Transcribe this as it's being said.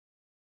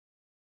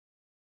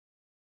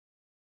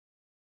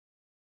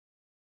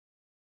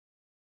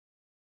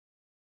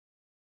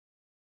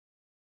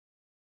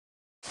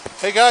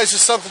Hey guys,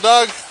 it's Uncle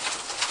Doug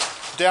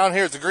down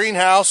here at the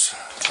greenhouse.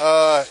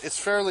 It's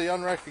fairly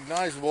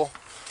unrecognizable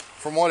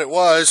from what it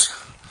was.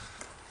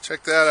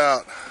 Check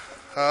that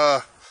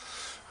out.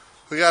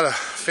 We got a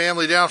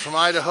family down from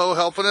Idaho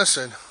helping us,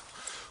 and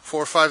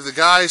 4 or 5 of the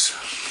guys.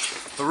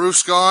 The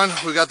roof's gone.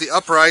 We got the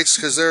uprights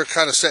because they're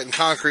kind of set in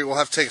concrete. We'll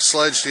have to take a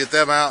sledge to get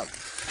them out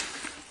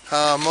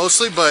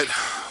mostly, but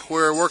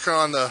we're working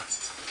on the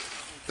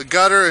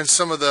gutter and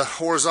some of the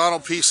horizontal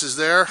pieces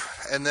there,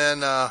 and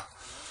then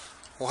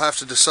we'll have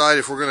to decide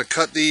if we're going to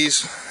cut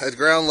these at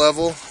ground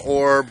level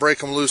or break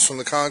them loose from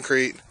the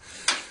concrete.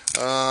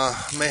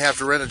 May have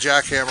to rent a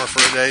jackhammer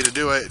for a day to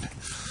do it.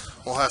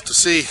 We'll have to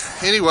see.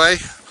 Anyway,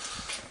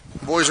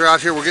 the boys are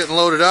out here. We're getting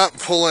loaded up,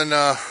 pulling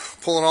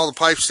all the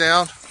pipes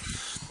down.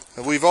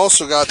 And we've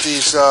also got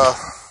these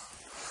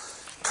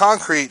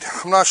concrete,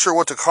 I'm not sure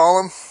what to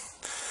call them,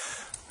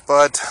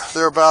 but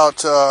they're about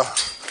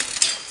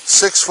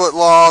 6 foot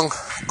long,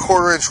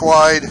 1/4 inch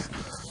wide,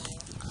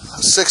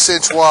 6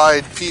 inch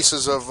wide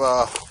pieces of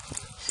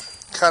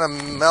kind of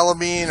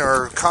melamine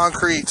or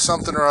concrete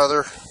something or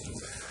other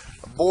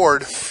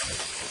board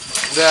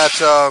that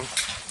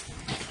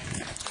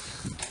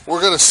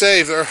we're going to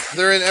save.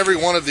 They're in every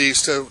one of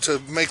these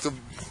to make the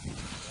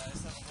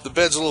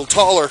beds a little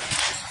taller.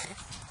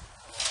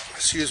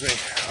 Excuse me.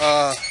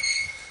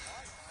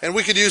 And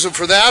we could use them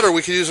for that, or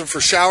we could use them for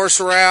shower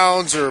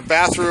surrounds or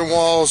bathroom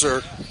walls,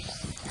 or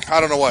I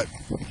don't know what.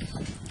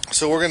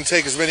 So we're going to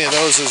take as many of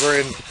those as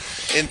are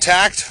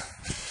intact,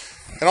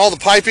 and all the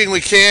piping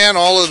we can,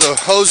 all of the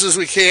hoses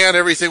we can,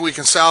 everything we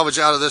can salvage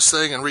out of this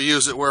thing and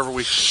reuse it wherever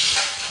we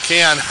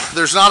can.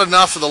 There's not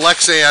enough of the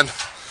Lexan.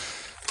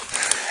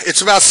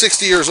 It's about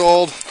 60 years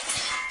old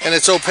and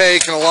it's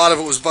opaque, and a lot of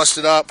it was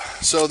busted up,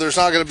 so there's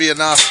not going to be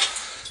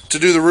enough to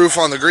do the roof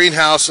on the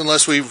greenhouse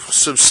unless we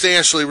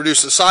substantially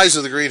reduce the size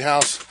of the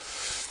greenhouse.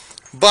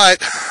 But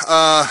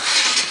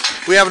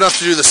we have enough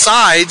to do the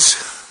sides,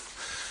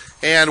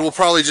 and we'll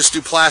probably just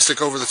do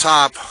plastic over the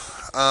top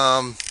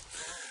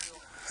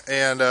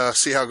and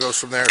see how it goes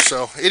from there.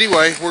 So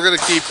anyway, we're going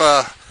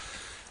to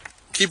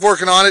keep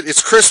working on it.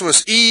 It's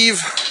Christmas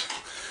Eve,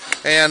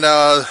 and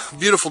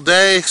beautiful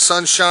day,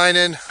 sun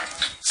shining,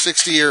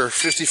 60 or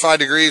 55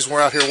 degrees.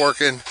 We're out here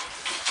working,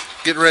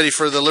 getting ready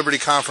for the Liberty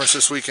Conference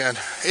this weekend.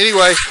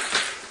 Anyway,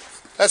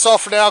 that's all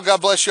for now.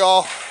 God bless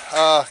y'all.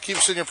 Keep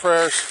us in your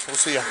prayers. We'll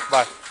see you.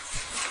 Bye.